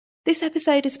This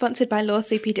episode is sponsored by Law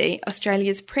CPD,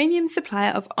 Australia's premium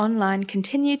supplier of online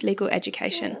continued legal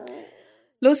education.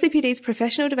 Law CPD's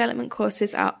professional development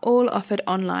courses are all offered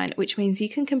online, which means you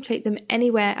can complete them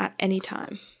anywhere at any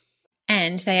time.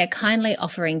 And they are kindly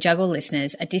offering Juggle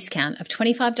listeners a discount of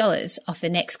 $25 off the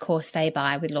next course they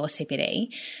buy with Law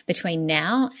CPD between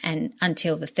now and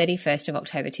until the 31st of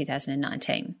October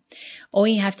 2019. All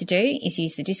you have to do is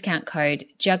use the discount code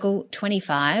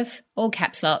JUGGLE25, all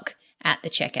caps lock, at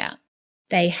the checkout.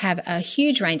 They have a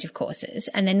huge range of courses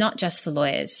and they're not just for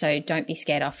lawyers, so don't be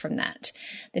scared off from that.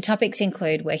 The topics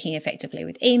include working effectively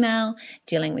with email,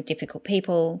 dealing with difficult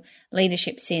people,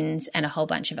 leadership sins, and a whole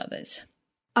bunch of others.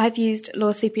 I've used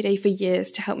Law CPD for years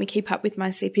to help me keep up with my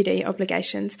CPD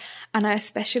obligations, and I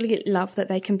especially love that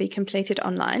they can be completed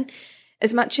online.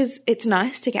 As much as it's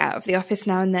nice to get out of the office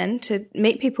now and then to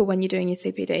meet people when you're doing your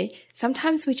CPD,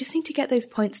 sometimes we just need to get those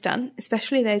points done,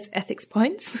 especially those ethics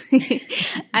points,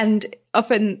 and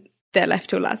often they're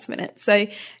left till last minute. So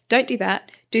don't do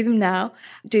that. Do them now.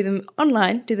 Do them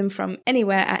online. Do them from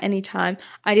anywhere at any time.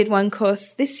 I did one course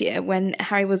this year when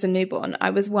Harry was a newborn. I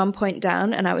was 1 point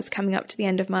down and I was coming up to the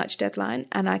end of March deadline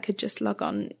and I could just log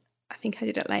on. I think I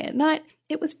did it late at night.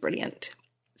 It was brilliant.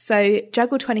 So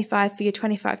Juggle 25 for your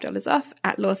 $25 off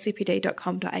at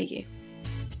lawcpd.com.au.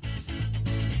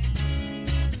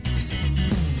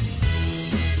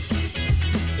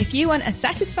 If you want a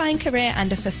satisfying career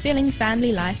and a fulfilling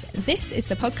family life, this is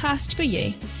the podcast for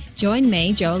you. Join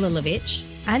me, Joel Lilovich,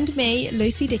 and me,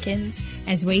 Lucy Dickens,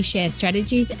 as we share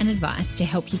strategies and advice to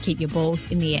help you keep your balls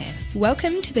in the air.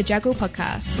 Welcome to the Juggle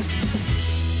Podcast.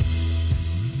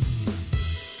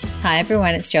 Hi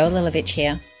everyone, it's Joel Lilovich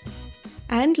here.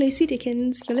 And Lucy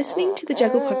Dickens. You're listening to the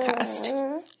Juggle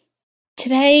Podcast.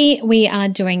 Today we are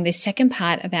doing the second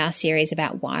part of our series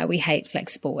about why we hate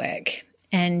flexible work.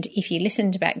 And if you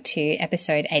listened back to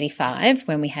episode 85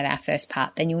 when we had our first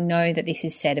part, then you'll know that this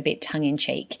is said a bit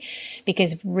tongue-in-cheek,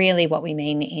 because really what we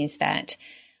mean is that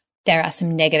there are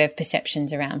some negative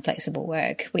perceptions around flexible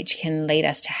work which can lead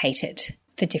us to hate it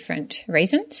for different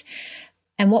reasons.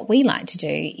 And what we like to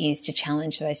do is to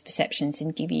challenge those perceptions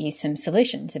and give you some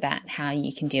solutions about how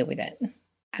you can deal with it.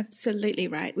 Absolutely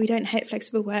right. We don't hate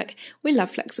flexible work. We love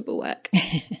flexible work.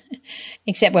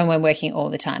 Except when we're working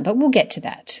all the time, but we'll get to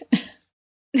that.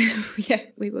 Yeah,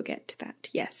 we will get to that.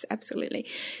 Yes, absolutely.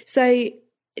 So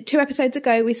 2 episodes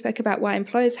ago, we spoke about why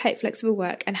employers hate flexible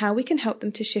work and how we can help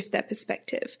them to shift their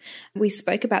perspective. We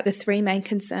spoke about the 3 main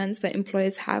concerns that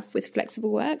employers have with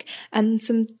flexible work and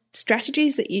some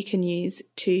strategies that you can use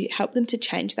to help them to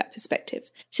change that perspective.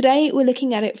 Today, we're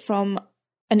looking at it from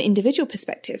an individual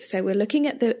perspective. So we're looking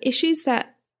at the issues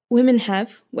that women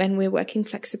have when we're working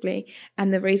flexibly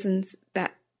and the reasons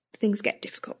that things get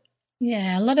difficult.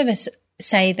 Yeah, a lot of us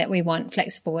say that we want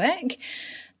flexible work,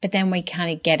 but then we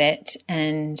kind of get it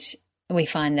and we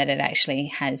find that it actually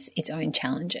has its own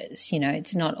challenges. You know,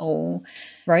 it's not all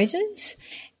roses.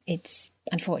 It's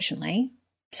unfortunately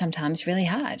sometimes really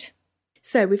hard.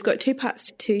 So we've got 2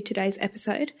 parts to today's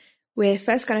episode. We're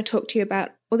first going to talk to you about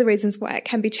all the reasons why it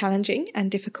can be challenging and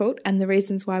difficult and the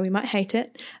reasons why we might hate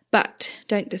it. But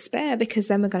don't despair, because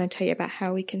then we're going to tell you about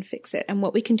how we can fix it and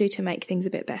what we can do to make things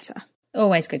a bit better.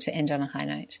 Always good to end on a high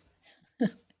note.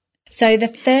 So the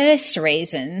first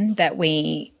reason that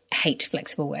we hate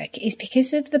flexible work is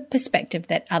because of the perspective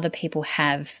that other people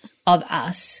have of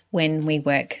us when we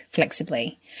work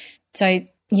flexibly. So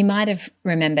you might have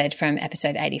remembered from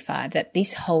episode 85 that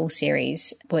this whole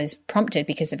series was prompted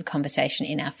because of a conversation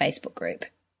in our Facebook group.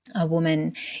 A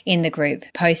woman in the group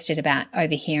posted about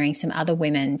overhearing some other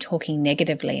women talking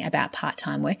negatively about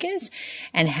part-time workers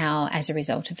and how, as a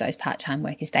result of those part-time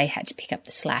workers, they had to pick up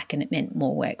the slack and it meant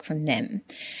more work from them.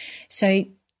 So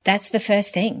that's the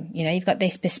first thing. You know, you've got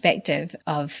this perspective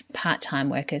of part-time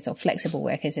workers or flexible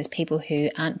workers as people who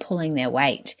aren't pulling their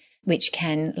weight, which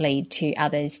can lead to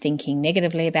others thinking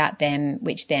negatively about them,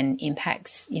 which then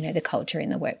impacts, you know, the culture in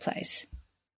the workplace.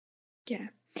 Yeah.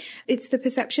 It's the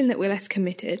perception that we're less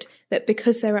committed, that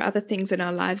because there are other things in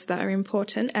our lives that are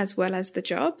important as well as the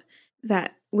job,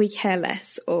 that we care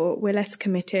less or we're less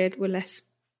committed, we're less,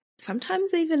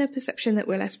 sometimes even a perception that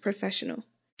we're less professional.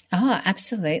 Oh,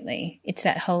 absolutely. It's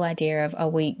that whole idea of,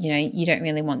 you don't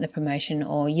really want the promotion,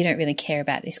 or you don't really care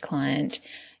about this client,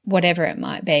 whatever it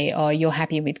might be, or you're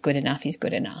happy with good enough is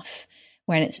good enough,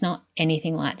 when it's not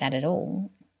anything like that at all.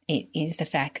 It is the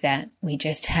fact that we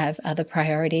just have other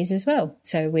priorities as well.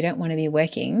 So we don't want to be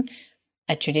working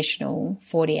a traditional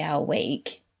 40-hour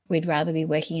week. We'd rather be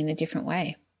working in a different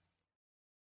way.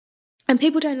 And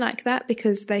people don't like that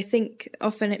because they think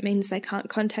often it means they can't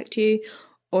contact you,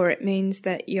 or it means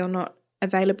that you're not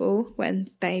available when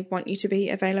they want you to be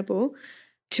available.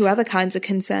 to other kinds of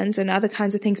concerns and other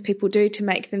kinds of things people do to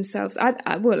make themselves,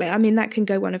 that can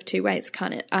go one of two ways,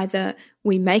 can't it? Either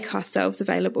we make ourselves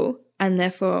available and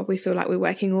therefore we feel like we're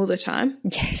working all the time.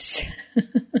 Yes.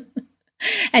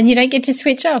 And you don't get to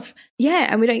switch off. Yeah,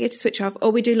 and we don't get to switch off,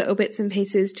 or we do little bits and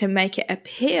pieces to make it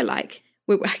appear like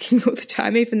we're working all the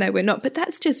time, even though we're not. But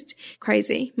that's just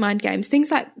crazy mind games. Things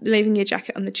like leaving your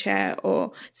jacket on the chair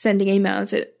or sending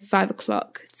emails at 5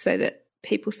 o'clock so that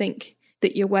people think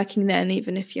that you're working then,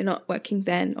 even if you're not working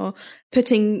then, or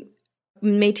putting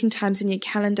meeting times in your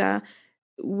calendar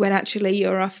when actually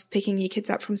you're off picking your kids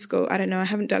up from school. I don't know. I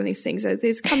haven't done these things. So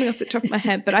these are coming off the top of my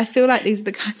head, but I feel like these are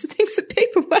the kinds of things that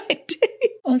people might do.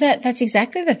 Well, that's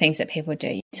exactly the things that people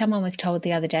do. Someone was told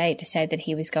the other day to say that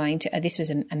he was going to, this was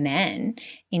a man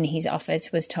in his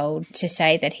office, was told to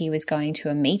say that he was going to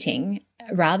a meeting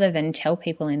rather than tell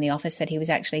people in the office that he was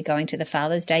actually going to the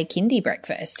Father's Day kindy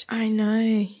breakfast. I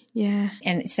know, yeah.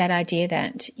 And it's that idea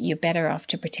that you're better off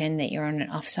to pretend that you're on an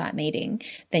off-site meeting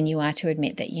than you are to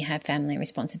admit that you have family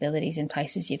responsibilities in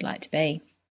places you'd like to be.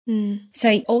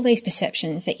 So all these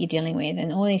perceptions that you're dealing with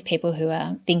and all these people who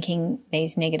are thinking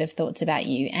these negative thoughts about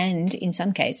you and in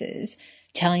some cases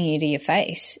telling you to your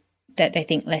face that they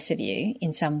think less of you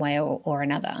in some way or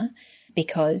another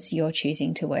because you're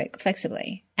choosing to work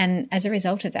flexibly. And as a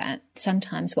result of that,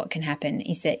 sometimes what can happen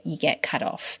is that you get cut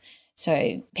off.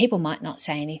 So people might not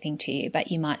say anything to you,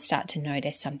 but you might start to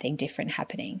notice something different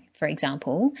happening. For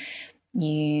example,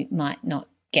 you might not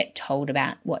get told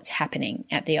about what's happening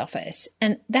at the office.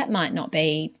 And that might not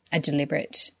be a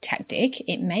deliberate tactic.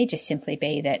 It may just simply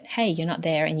be that, hey, you're not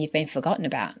there and you've been forgotten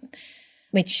about,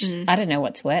 which I don't know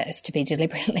what's worse, to be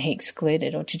deliberately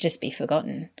excluded or to just be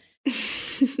forgotten.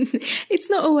 It's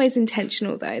not always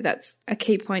intentional, though. That's a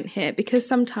key point here, because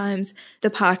sometimes the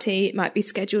party might be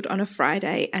scheduled on a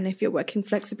Friday, and if you're working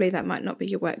flexibly, that might not be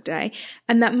your work day.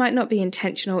 And that might not be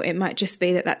intentional. It might just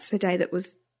be that that's the day that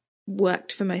was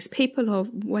worked for most people or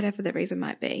whatever the reason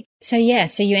might be. So you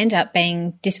end up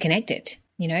being disconnected.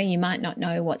 You know, you might not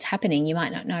know what's happening. You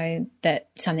might not know that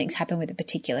something's happened with a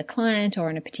particular client or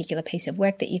in a particular piece of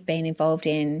work that you've been involved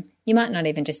in. You might not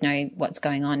even just know what's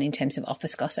going on in terms of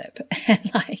office gossip.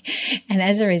 And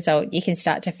as a result, you can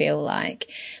start to feel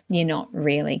like you're not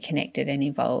really connected and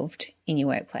involved in your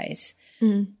workplace.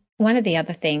 One of the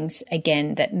other things,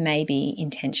 again, that may be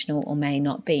intentional or may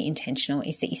not be intentional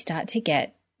is that you start to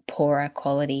get poorer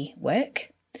quality work.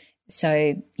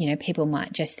 So, you know, people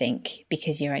might just think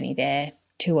because you're only there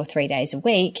 2 or 3 days a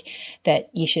week that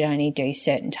you should only do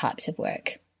certain types of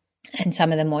work. And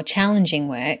some of the more challenging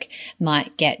work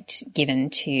might get given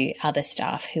to other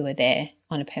staff who are there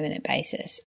on a permanent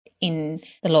basis. In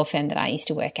the law firm that I used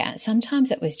to work at,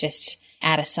 sometimes it was just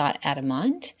out of sight, out of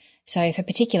mind. So if a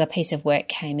particular piece of work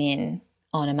came in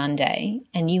on a Monday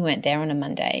and you weren't there on a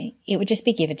Monday, it would just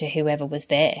be given to whoever was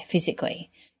there physically,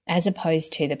 as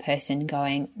opposed to the person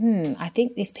going, I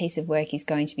think this piece of work is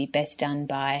going to be best done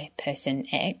by person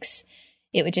X.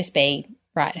 It would just be,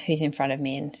 right, who's in front of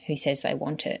me and who says they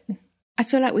want it. I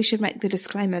feel like we should make the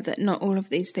disclaimer that not all of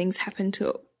these things happen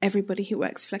to everybody who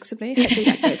works flexibly. Hopefully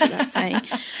that goes without saying.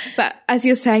 But as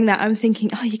you're saying that, I'm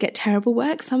thinking, you get terrible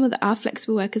work. Some of our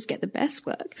flexible workers get the best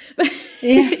work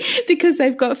because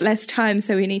they've got less time.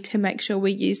 So we need to make sure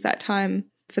we use that time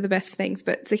for the best things.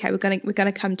 But it's okay. We're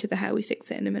gonna come to the how we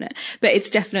fix it in a minute. But it's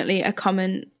definitely a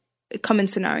common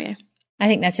scenario. I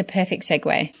think that's a perfect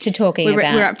segue to talking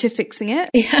about. We're up to fixing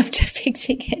it. We're up to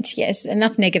fixing it. Yes,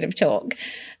 enough negative talk.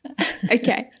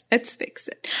 Okay, let's fix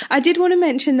it. I did want to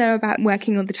mention though about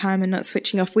working all the time and not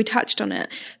switching off. We touched on it,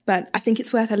 but I think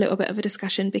it's worth a little bit of a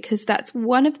discussion because that's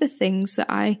one of the things that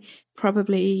I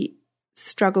probably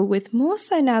struggle with more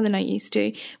so now than I used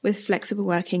to with flexible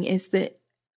working, is that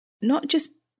not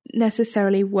just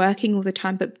necessarily working all the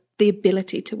time, but the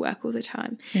ability to work all the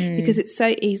time. Because it's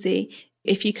so easy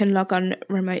if you can log on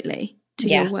remotely to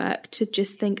your work to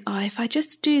just think, if I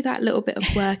just do that little bit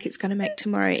of work, it's going to make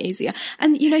tomorrow easier.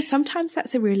 And, you know, sometimes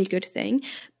that's a really good thing,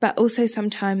 but also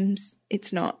sometimes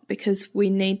it's not, because we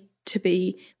need to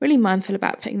be really mindful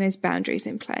about putting those boundaries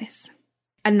in place.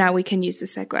 And now we can use the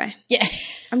segue. Yeah.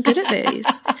 I'm good at these.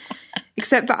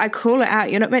 Except that I call it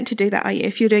out. You're not meant to do that, are you?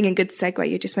 If you're doing a good segue,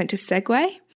 you're just meant to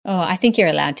segue. Oh, I think you're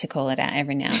allowed to call it out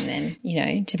every now and then, you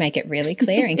know, to make it really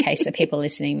clear in case the people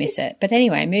listening miss it. But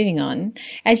anyway, moving on.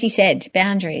 As you said,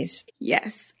 boundaries.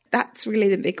 Yes, that's really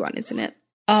the big one, isn't it?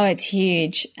 Oh, it's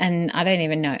huge. And I don't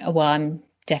even know. Well, I'm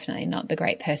definitely not the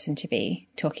great person to be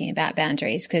talking about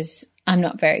boundaries because I'm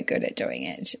not very good at doing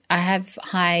it. I have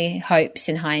high hopes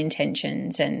and high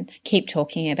intentions and keep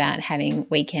talking about having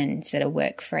weekends that are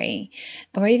work-free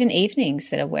or even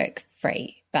evenings that are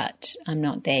work-free. but I'm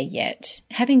not there yet.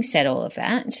 Having said all of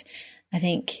that, I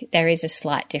think there is a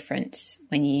slight difference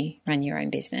when you run your own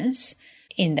business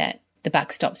in that the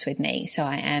buck stops with me. So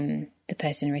I am the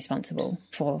person responsible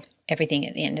for everything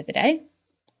at the end of the day.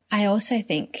 I also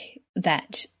think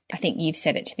that, I think you've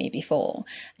said it to me before,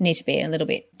 I need to be a little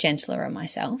bit gentler on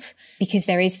myself, because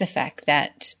there is the fact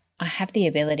that I have the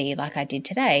ability, like I did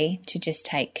today, to just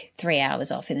take 3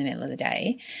 hours off in the middle of the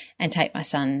day and take my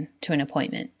son to an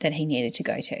appointment that he needed to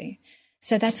go to.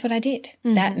 So that's what I did.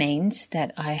 Mm-hmm. That means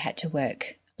that I had to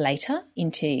work later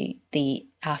into the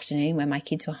afternoon when my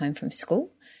kids were home from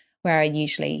school, where I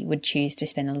usually would choose to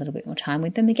spend a little bit more time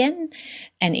with them again,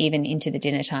 and even into the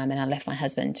dinner time. And I left my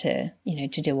husband to,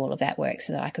 to do all of that work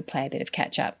so that I could play a bit of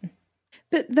catch up.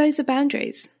 But those are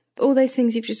boundaries. All those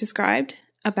things you've just described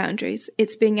are boundaries.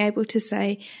 It's being able to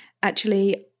say,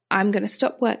 actually, I'm going to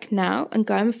stop work now and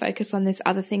go and focus on this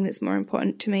other thing that's more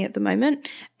important to me at the moment,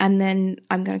 and then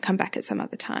I'm going to come back at some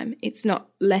other time. It's not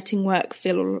letting work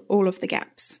fill all of the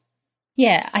gaps.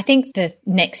 Yeah, I think the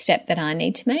next step that I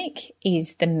need to make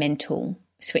is the mental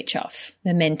switch off,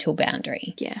 the mental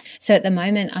boundary. Yeah. So at the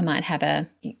moment I might have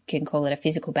you can call it a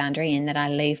physical boundary, in that I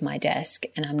leave my desk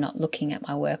and I'm not looking at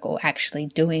my work or actually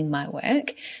doing my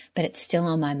work, but it's still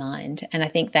on my mind. And I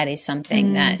think that is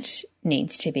something that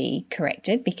needs to be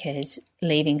corrected, because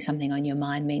leaving something on your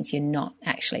mind means you're not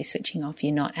actually switching off,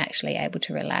 you're not actually able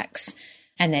to relax.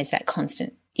 And there's that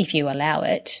constant, if you allow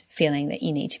it, feeling that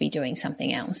you need to be doing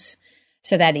something else.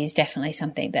 So that is definitely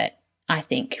something that I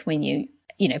think when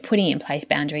putting in place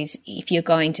boundaries, if you're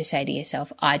going to say to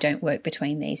yourself, I don't work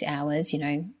between these hours,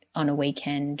 on a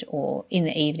weekend or in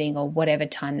the evening or whatever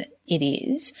time that it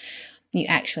is, you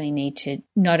actually need to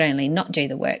not only not do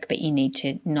the work, but you need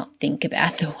to not think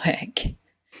about the work.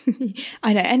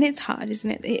 I know, and it's hard, isn't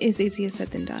it? It is easier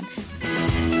said than done.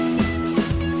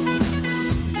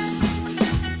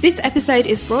 This episode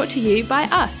is brought to you by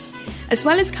us. As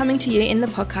well as coming to you in the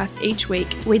podcast each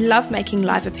week, we love making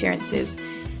live appearances.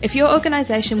 If your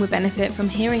organisation would benefit from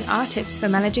hearing our tips for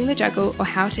managing the juggle or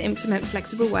how to implement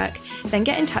flexible work, then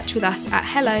get in touch with us at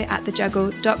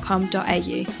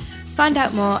hello@thejuggle.com.au. Find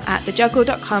out more at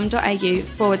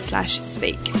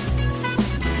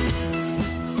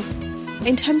thejuggle.com.au/speak.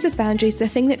 In terms of boundaries, the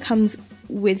thing that comes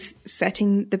with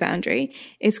setting the boundary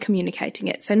is communicating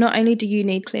it. So not only do you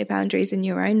need clear boundaries in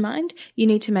your own mind, you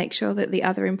need to make sure that the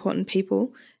other important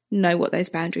people know what those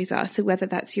boundaries are. So whether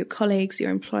that's your colleagues,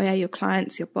 your employer, your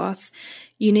clients, your boss,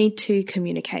 you need to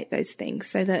communicate those things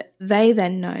so that they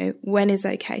then know when is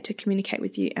okay to communicate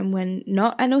with you and when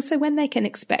not, and also when they can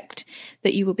expect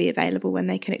that you will be available, when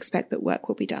they can expect that work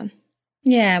will be done.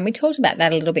 Yeah, and we talked about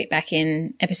that a little bit back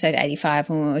in episode 85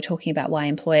 when we were talking about why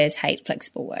employers hate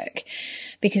flexible work,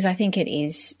 because I think it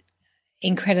is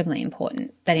incredibly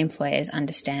important that employers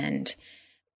understand,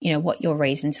 what your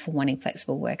reasons for wanting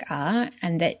flexible work are,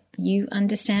 and that you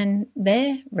understand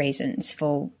their reasons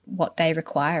for what they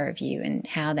require of you and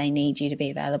how they need you to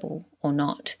be available or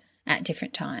not at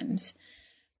different times.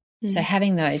 So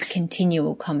having those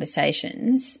continual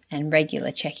conversations and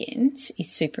regular check-ins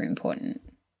is super important.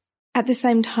 At the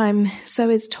same time, so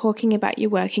is talking about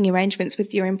your working arrangements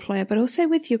with your employer, but also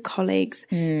with your colleagues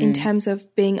in terms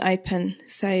of being open.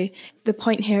 So the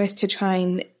point here is to try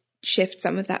and shift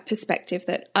some of that perspective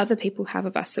that other people have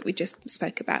of us that we just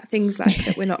spoke about. Things like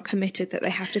that we're not committed, that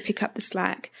they have to pick up the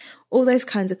slack, all those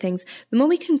kinds of things. The more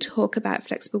we can talk about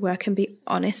flexible work and be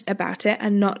honest about it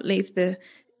and not leave the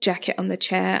jacket on the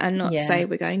chair and not say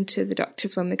we're going to the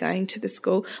doctors when we're going to the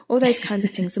school, all those kinds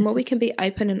of things, the more we can be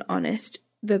open and honest,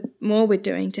 the more we're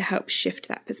doing to help shift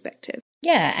that perspective.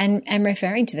 Yeah, and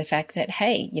referring to the fact that,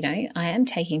 hey, I am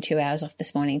taking 2 hours off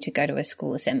this morning to go to a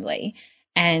school assembly,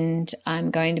 and I'm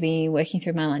going to be working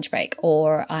through my lunch break,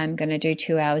 or I'm going to do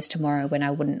 2 hours tomorrow when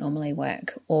I wouldn't normally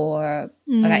work, or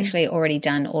I've actually already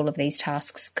done all of these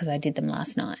tasks because I did them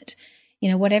last night.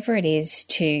 Whatever it is,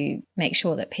 to make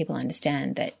sure that people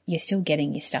understand that you're still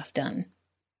getting your stuff done.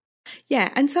 Yeah,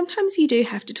 and sometimes you do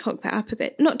have to talk that up a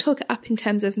bit. Not talk it up in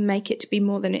terms of make it to be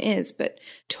more than it is, but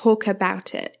talk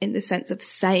about it in the sense of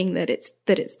saying that it's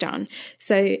done.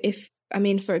 So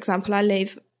for example, I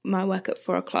leave my work at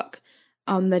 4:00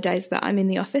 on the days that I'm in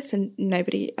the office, and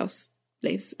nobody else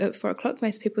leaves at 4:00.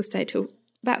 Most people stay till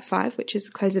about 5, which is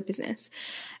close of business.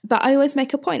 But I always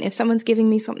make a point. If someone's giving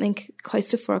me something close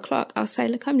to 4:00, I'll say,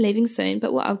 look, I'm leaving soon,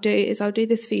 but what I'll do is I'll do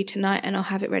this for you tonight and I'll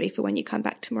have it ready for when you come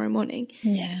back tomorrow morning.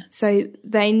 Yeah. So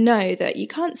they know that you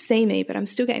can't see me, but I'm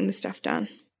still getting the stuff done.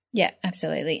 Yeah,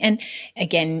 absolutely. And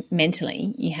again,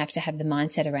 mentally, you have to have the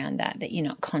mindset around that you're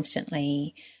not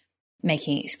constantly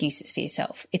making excuses for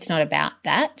yourself. It's not about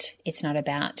that. It's not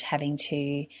about having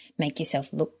to make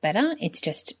yourself look better. It's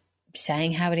just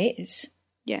saying how it is.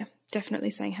 Yeah, definitely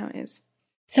saying how it is.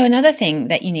 So another thing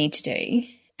that you need to do,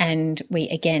 and we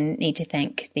again need to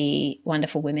thank the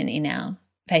wonderful women in our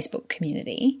Facebook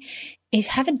community, is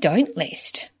have a don't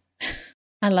list.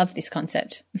 I love this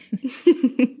concept.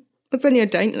 What's on your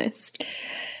don't list?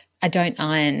 I don't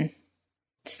iron.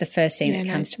 It's the first thing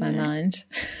that comes to my mind.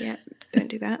 Yeah, don't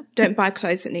do that. Don't buy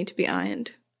clothes that need to be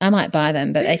ironed. I might buy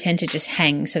them, but they tend to just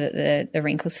hang so that the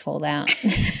wrinkles fall out.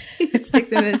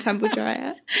 Stick them in a tumble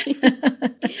dryer.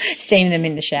 Steam them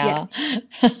in the shower.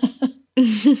 Yeah.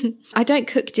 I don't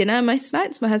cook dinner most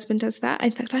nights. My husband does that.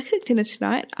 In fact, I cooked dinner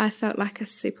tonight. I felt like a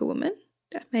superwoman.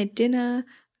 I made dinner.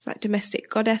 It's like domestic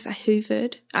goddess. I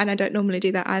hoovered. And I don't normally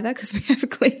do that either because we have a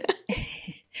cleaner.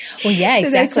 Well, yeah, so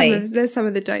exactly. There's some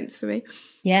of the don'ts for me.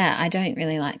 Yeah, I don't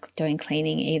really like doing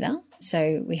cleaning either.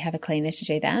 So we have a cleaner to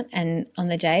do that. And on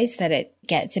the days that it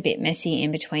gets a bit messy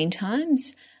in between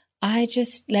times, I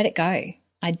just let it go.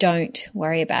 I don't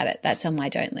worry about it. That's on my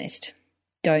don't list.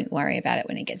 Don't worry about it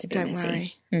when it gets a bit messy. Don't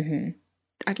worry. Mm-hmm.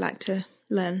 I'd like to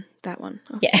learn that one.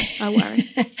 Yeah. I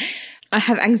worry. I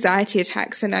have anxiety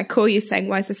attacks and I call you saying,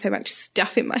 why is there so much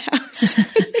stuff in my house?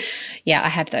 Yeah, I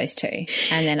have those too.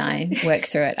 And then I work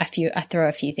through it. I throw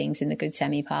a few things in the good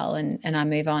Sammy pile and I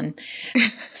move on.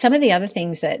 Some of the other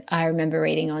things that I remember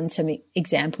reading on some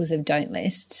examples of don't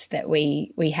lists that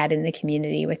we had in the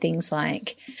community were things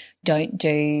like don't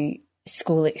do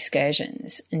school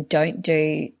excursions and don't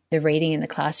do the reading in the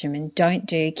classroom and don't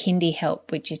do kindy help,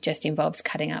 which just involves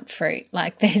cutting up fruit.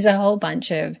 Like there's a whole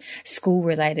bunch of school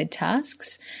related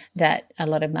tasks that a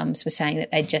lot of mums were saying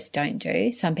that they just don't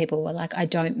do. Some people were like, I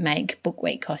don't make book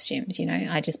week costumes,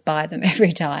 I just buy them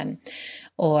every time.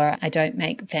 Or I don't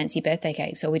make fancy birthday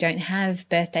cakes, or we don't have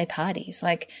birthday parties.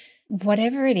 Like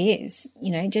whatever it is,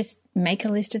 just make a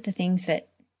list of the things that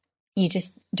you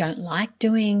just don't like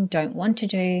doing, don't want to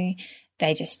do.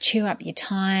 They just chew up your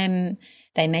time.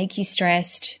 They make you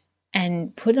stressed,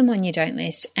 and put them on your don't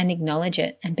list and acknowledge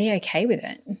it and be okay with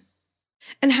it.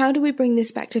 And how do we bring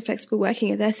this back to flexible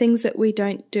working? Are there things that we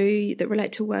don't do that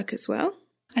relate to work as well?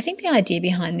 I think the idea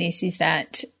behind this is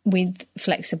that with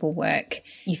flexible work,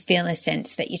 you feel a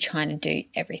sense that you're trying to do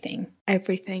everything.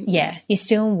 Everything. Yeah. You're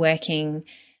still working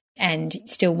and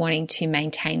still wanting to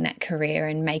maintain that career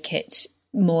and make it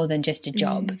more than just a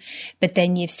job. But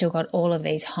then you've still got all of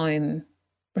these home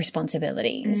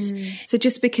responsibilities. So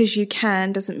just because you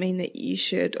can doesn't mean that you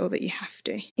should or that you have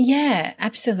to. Yeah,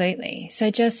 absolutely.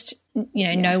 So just,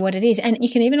 know what it is. And you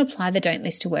can even apply the don't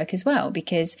list to work as well,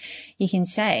 because you can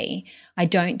say, I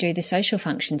don't do the social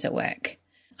functions at work.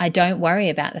 I don't worry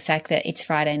about the fact that it's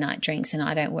Friday night drinks and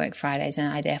I don't work Fridays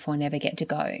and I therefore never get to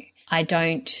go. I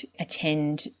don't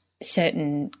attend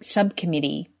certain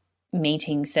subcommittee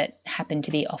meetings that happen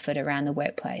to be offered around the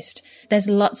workplace. There's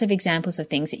lots of examples of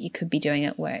things that you could be doing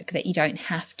at work that you don't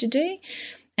have to do.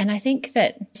 And I think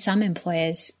that some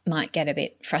employers might get a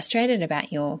bit frustrated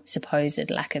about your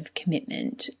supposed lack of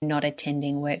commitment, not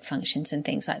attending work functions and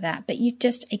things like that. But you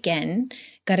just, again,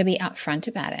 got to be upfront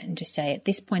about it and just say, at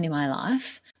this point in my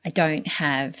life, I don't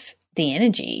have the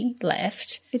energy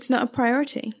left. It's not a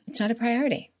priority. It's not a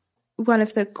priority. One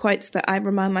of the quotes that I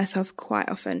remind myself quite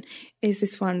often is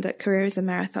this one, that career is a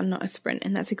marathon, not a sprint.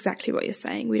 And that's exactly what you're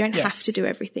saying. We don't have to do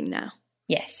everything now.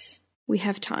 Yes. We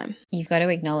have time. You've got to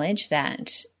acknowledge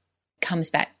that.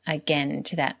 Comes back again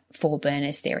to that 4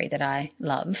 burners theory that I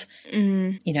love.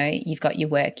 You've got your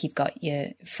work, you've got your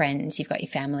friends, you've got your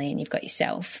family, and you've got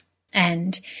yourself.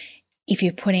 And if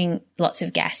you're putting lots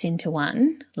of gas into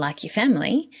one, like your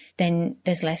family, then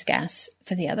there's less gas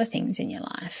for the other things in your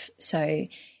life. So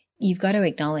you've got to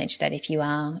acknowledge that if you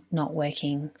are not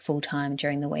working full-time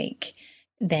during the week,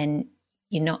 then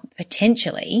you're not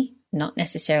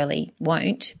necessarily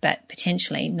won't, but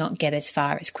potentially not get as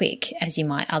far as quick as you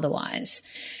might otherwise.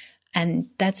 And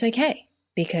that's okay,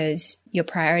 because your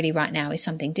priority right now is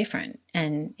something different,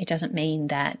 and it doesn't mean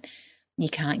that you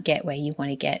can't get where you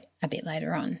want to get a bit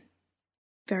later on.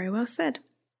 Very well said.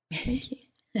 Thank you.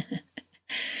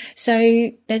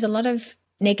 So there's a lot of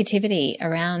negativity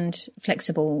around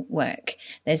flexible work.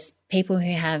 There's people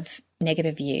who have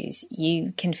negative views.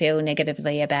 You can feel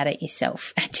negatively about it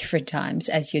yourself at different times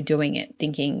as you're doing it,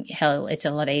 thinking, hell, it's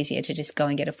a lot easier to just go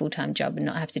and get a full-time job and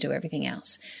not have to do everything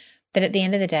else. But at the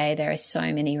end of the day, there are so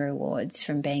many rewards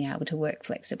from being able to work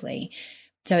flexibly.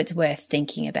 So it's worth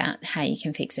thinking about how you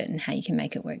can fix it and how you can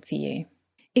make it work for you.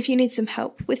 If you need some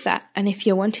help with that, and if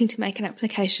you're wanting to make an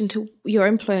application to your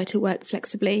employer to work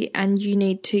flexibly and you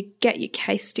need to get your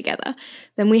case together,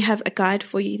 then we have a guide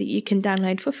for you that you can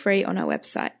download for free on our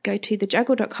website. Go to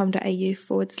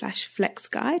thejuggle.com.au/flex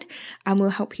guide and we'll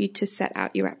help you to set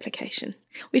out your application.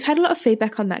 We've had a lot of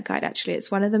feedback on that guide, actually.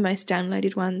 It's one of the most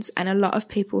downloaded ones, and a lot of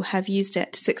people have used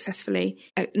it to successfully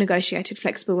negotiated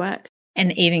flexible work.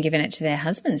 And even given it to their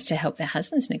husbands to help their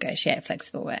husbands negotiate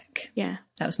flexible work. Yeah.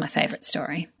 That was my favourite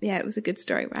story. Yeah, it was a good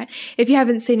story, right? If you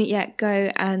haven't seen it yet, go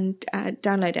and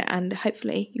download it, and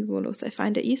hopefully you will also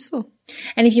find it useful.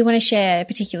 And if you want to share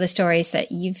particular stories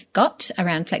that you've got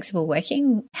around flexible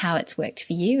working, how it's worked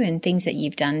for you and things that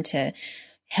you've done to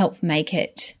help make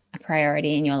it a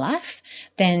priority in your life,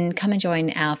 then come and join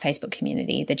our Facebook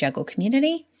community, the Juggle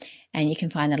Community. And you can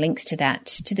find the links to that,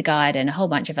 to the guide and a whole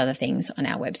bunch of other things on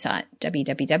our website,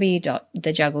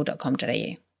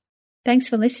 www.thejuggle.com.au. Thanks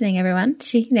for listening, everyone.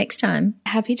 See you next time.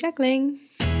 Happy juggling.